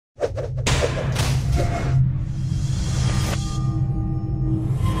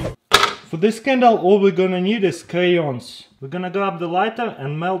For this candle, all we're gonna need is crayons. We're gonna grab the lighter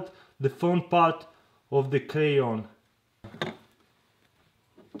and melt the front part of the crayon.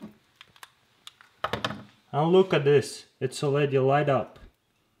 And look at this, it's already light up.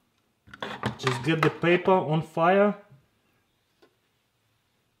 Just get the paper on fire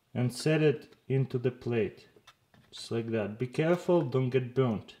and set it into the plate. Just like that. Be careful, don't get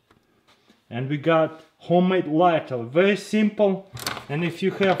burnt. And we got homemade lighter, very simple. And if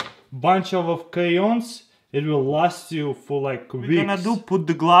you have bunch of crayons, it will last you for like weeks. We're gonna put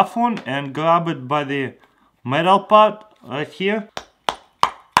the glove on and grab it by the metal part right here.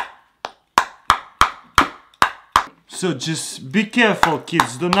 So just be careful,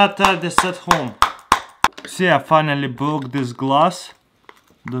 kids, do not try this at home. See, I finally broke this glass.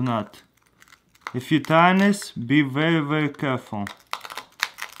 Do not. If you try this, be very careful.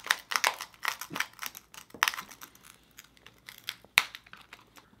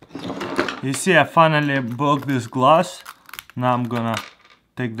 You see, I finally broke this glass. Now I'm gonna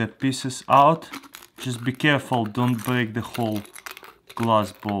take the pieces out. Just be careful, don't break the whole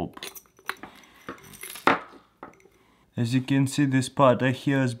glass bulb. As you can see, this part right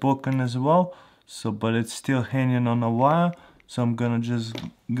here is broken as well. So, but it's still hanging on a wire. So I'm gonna just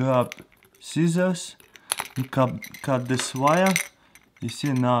grab scissors and cut this wire. You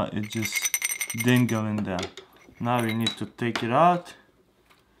see, now it just dangling there. Now we need to take it out.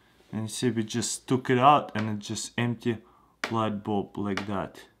 And see, we just took it out and it's just empty light bulb like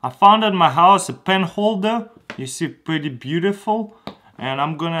that. I found at my house a pen holder. You see, pretty beautiful. And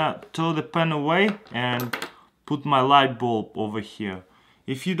I'm gonna throw the pen away and put my light bulb over here.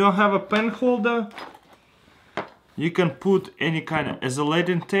 If you don't have a pen holder, you can put any kind of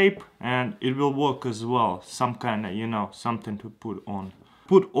isolating tape and it will work as well. Some kind of, you know, something to put on.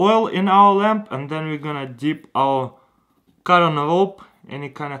 Put oil in our lamp and then we're gonna dip our cotton rope, any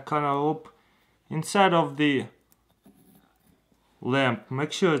kind of cotton rope, inside of the lamp.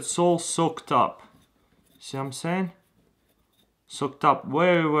 Make sure it's all soaked up. See what I'm saying? Soaked up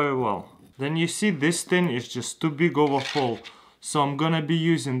very well. Then you see this thing is just too big of a hole. So I'm gonna be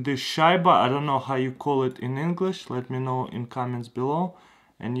using this shaiba. I don't know how you call it in English. Let me know in comments below.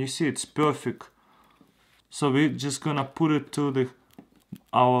 And you see it's perfect. So we're just gonna put it to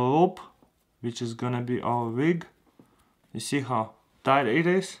our rope, which is gonna be our rig. You see how tight it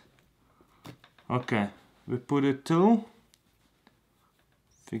is? Okay, we put it to.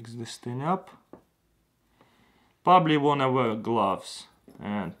 Fix this thing up. Probably wanna wear gloves.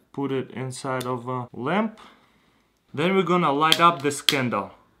 And put it inside of a lamp. Then we're gonna light up this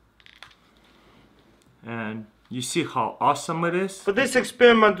candle. And you see how awesome it is? For this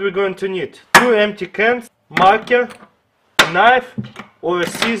experiment we're going to need 2 empty cans, marker, a knife or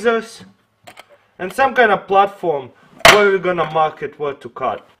scissors, and some kind of platform where we're gonna mark it where to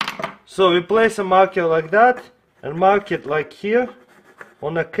cut. So we place a marker like that and mark it like here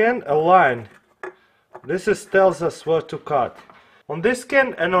on a can, a line. This tells us where to cut. On this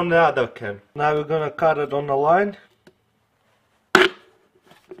can and on the other can. Now we're gonna cut it on the line.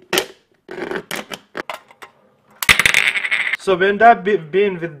 So we end up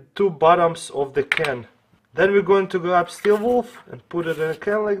being with 2 bottoms of the can. Then we're going to grab steel wool and put it in a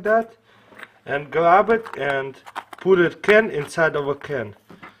can like that. And grab it and put a can inside of a can.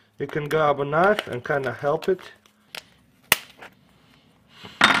 You can grab a knife and kind of help it.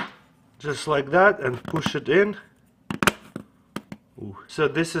 Just like that and push it in. Ooh. So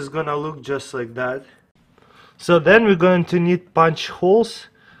this is gonna look just like that. So then we're going to need punch holes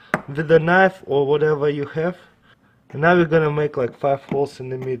with a knife or whatever you have. And now we're gonna make like 5 holes in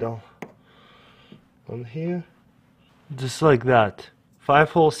the middle. On here. Just like that.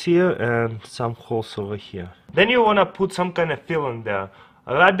 5 holes here and some holes over here. Then you wanna put some kind of filling there.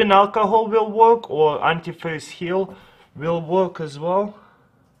 Rubbing alcohol will work or antifreeze heel will work as well.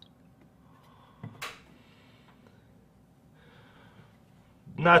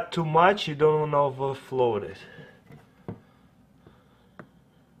 Not too much, you don't want to overflow it.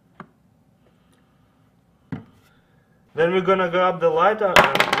 Then we're gonna grab the lighter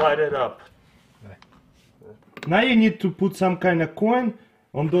and light it up. Now you need to put some kind of coin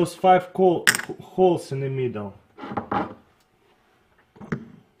on those 5 holes in the middle.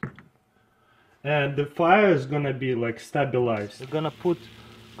 And the fire is gonna be like stabilized. We're gonna put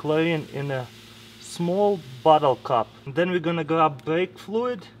chlorine in a small bottle cup. And then we're gonna grab brake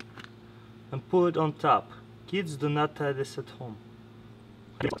fluid and pour it on top. Kids, do not try this at home.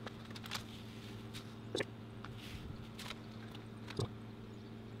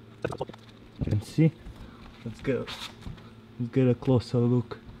 You can see. Let's get a closer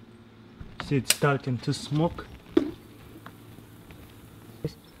look. See, it's starting to smoke.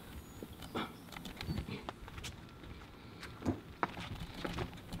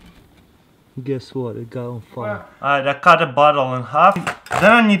 guess what? It got on fire. Alright, I cut the bottle in half.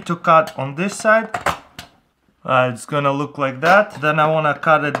 Then I need to cut on this side. It's gonna look like that. Then I wanna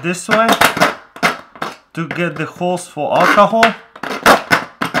cut it this way to get the holes for alcohol.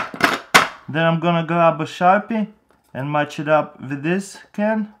 Then I'm gonna grab a Sharpie and match it up with this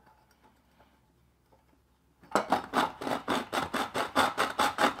can.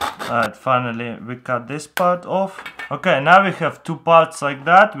 Alright, finally we cut this part off. Okay, now we have two parts like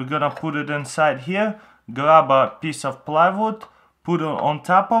that. We're gonna put it inside here, grab a piece of plywood, put it on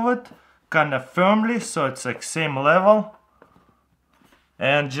top of it, kind of firmly so it's like same level,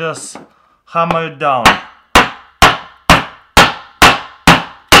 and just hammer it down.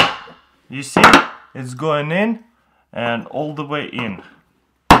 You see, it's going in and all the way in.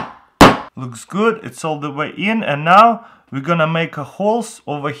 Looks good, it's all the way in, and now we're gonna make a holes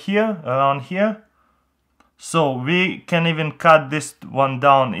over here, around here, so we can even cut this one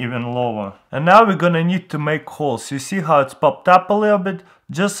down even lower. And now we're gonna need to make holes. You see how it's popped up a little bit?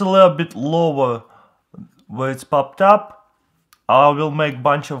 Just a little bit lower where it's popped up. I will make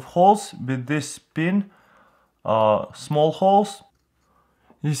bunch of holes with this pin, small holes.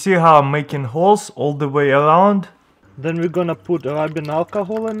 You see how I'm making holes all the way around? Then we're gonna put rubbing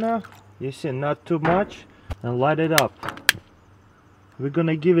alcohol in there. You see, not too much, and light it up. We're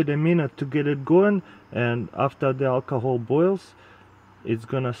gonna give it a minute to get it going, and after the alcohol boils, it's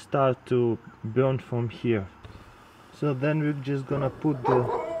gonna start to burn from here. So then we're just gonna put the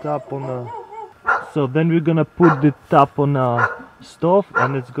top on a... So then we're gonna put the top on a stove,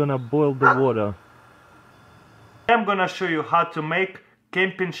 and it's gonna boil the water. I'm gonna show you how to make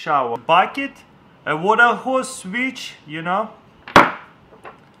camping shower. Bucket, a water hose switch, you know,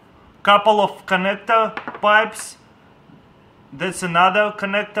 couple of connector pipes. That's another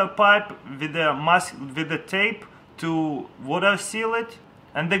connector pipe with the tape to water seal it.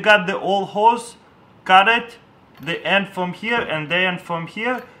 And they got the old hose, cut it, the end from here and the end from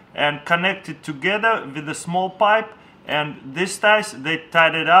here, and connect it together with a small pipe. And this ties, they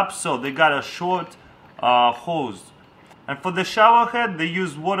tied it up, so they got a short hose. And for the shower head, they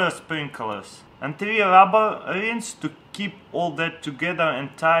use water sprinklers and 3 rubber rings to keep all that together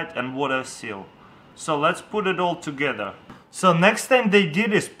and tight and water seal. So let's put it all together. So next thing they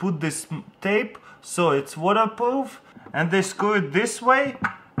did is put this tape so it's waterproof, and they screw it this way,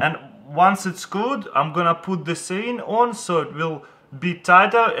 and once it's screwed, I'm gonna put this ring on so it will be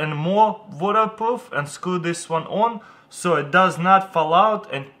tighter and more waterproof, and screw this one on so it does not fall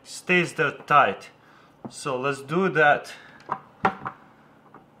out and stays there tight. So let's do that.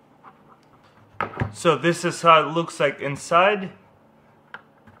 So this is how it looks like inside,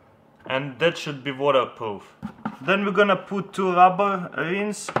 and that should be waterproof. Then we're gonna put 2 rubber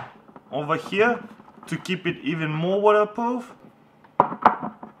rings over here to keep it even more waterproof,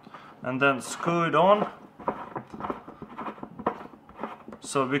 and then screw it on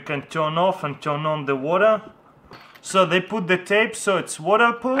so we can turn off and turn on the water. So they put the tape so it's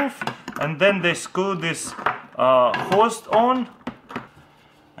waterproof, and then they screw this hose on,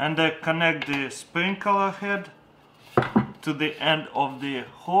 and they connect the sprinkler head to the end of the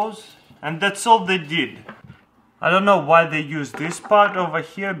hose, and that's all they did. I don't know why they use this part over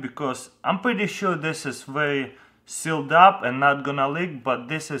here, because I'm pretty sure this is very sealed up and not gonna leak, but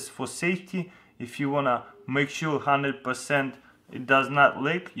this is for safety. If you wanna make sure 100% it does not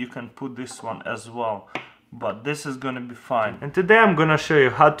leak, you can put this one as well, but this is gonna be fine. And today I'm gonna show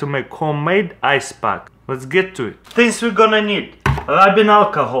you how to make homemade ice pack. Let's get to it. Things we're gonna need: rubbing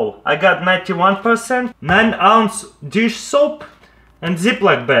alcohol, I got 91%, 9-ounce dish soap, and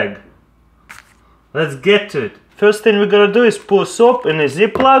Ziploc bag. Let's get to it. First thing we're gonna do is pour soap in a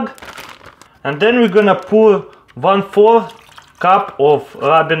Ziploc, and then we're gonna pour 1/4 cup of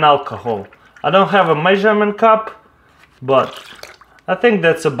rubbing alcohol. I don't have a measurement cup, but I think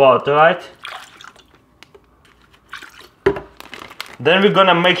that's about right. Then we're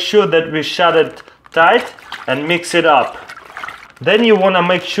gonna make sure that we shut it tight and mix it up. Then you wanna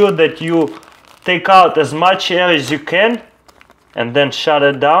make sure that you take out as much air as you can and then shut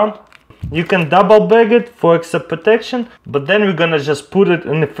it down. You can double bag it for extra protection, but then we're gonna just put it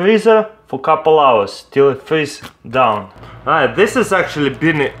in the freezer for a couple hours till it freezes down. Alright, this has actually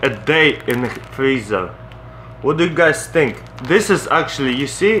been a day in the freezer. What do you guys think? This is actually, you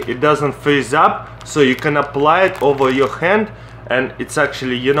see, it doesn't freeze up, so you can apply it over your hand, and it's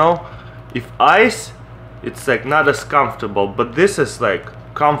actually, you know, if ice, it's like not as comfortable, but this is like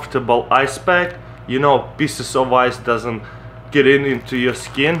comfortable ice pack. You know, pieces of ice doesn't get into your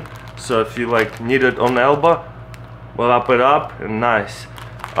skin. So if you like need it on elbow, wrap it up and nice.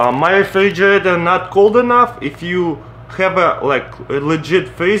 My refrigerator not cold enough. If you have a legit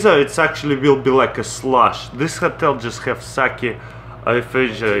freezer, it's actually will be like a slush. This hotel just have sake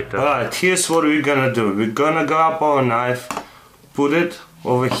refrigerator. Alright, here's what we're gonna do. We're gonna grab our knife, put it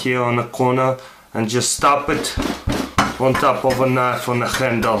over here on the corner, and just stop it on top of a knife on a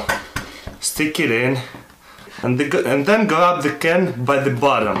handle. Stick it in, and then grab the can by the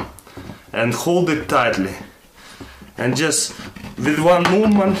bottom and hold it tightly. And just with one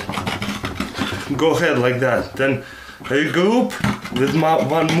movement, go ahead like that. Then regroup with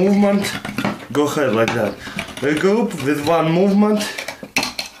one movement, go ahead like that. Regroup with one movement,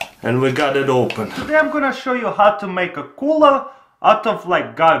 and we got it open. Today I'm gonna show you how to make a cooler out of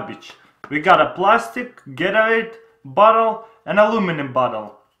like garbage. We got a plastic Gatorade bottle and aluminum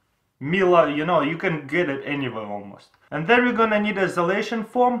bottle. Miller, you know, you can get it anywhere almost. And then we're gonna need isolation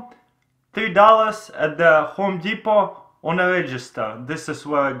foam, $3 at the Home Depot on a register. This is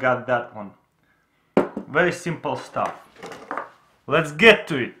where I got that one. Very simple stuff. Let's get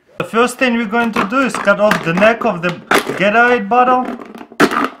to it. The first thing we're going to do is cut off the neck of the Gatorade bottle.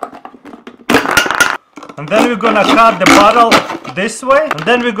 And then we're gonna cut the bottle this way. And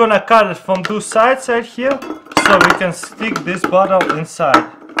then we're gonna cut it from two sides right here, so we can stick this bottle inside.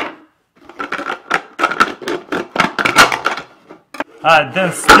 Alright,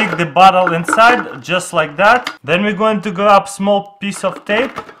 then stick the bottle inside, just like that. Then we're going to grab small piece of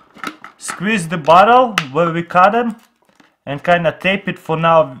tape, squeeze the bottle where we cut it, and kind of tape it for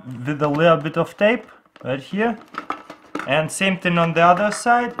now with a little bit of tape, right here. And same thing on the other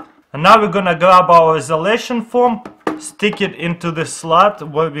side. And now we're gonna grab our isolation foam, stick it into the slot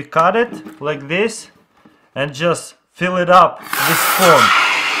where we cut it, like this, and just fill it up with foam.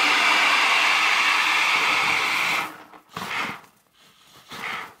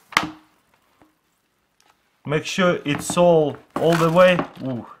 Make sure it's all the way.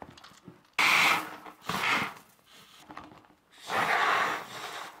 Ooh.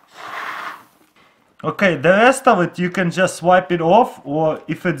 Okay, the rest of it you can just wipe it off, or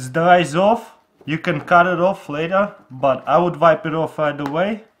if it dries off, you can cut it off later, but I would wipe it off right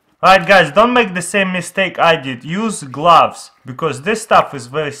away. Alright guys, don't make the same mistake I did. Use gloves, because this stuff is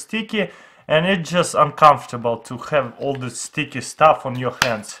very sticky and it's just uncomfortable to have all the sticky stuff on your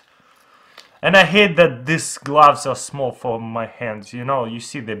hands. And I hate that these gloves are small for my hands, you know, you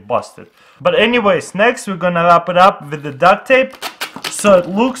see they busted. But anyways, next we're gonna wrap it up with the duct tape, so it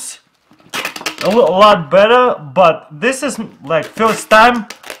looks a lot better. But this is like first time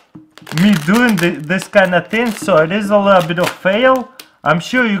me doing this kind of thing, so it is a little bit of fail. I'm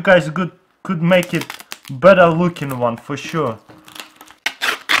sure you guys could make it better looking one for sure.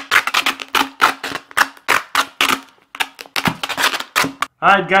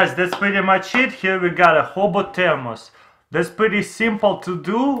 Alright guys, that's pretty much it. Here we got a hobo thermos. That's pretty simple to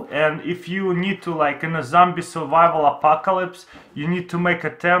do, and if you need to, like in a zombie survival apocalypse, you need to make a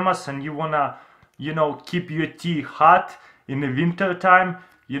thermos and you wanna, you know, keep your tea hot in the winter time,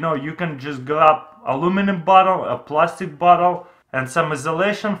 you know, you can just grab aluminum bottle, a plastic bottle, and some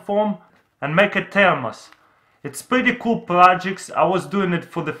isolation foam and make a thermos. It's pretty cool projects. I was doing it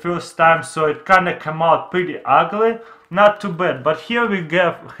for the first time, so it kinda came out pretty ugly. Not too bad, but here we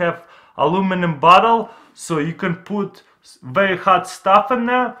have aluminum bottle, so you can put very hot stuff in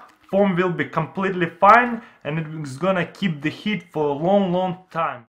there. Foam will be completely fine, and it's gonna keep the heat for a long time.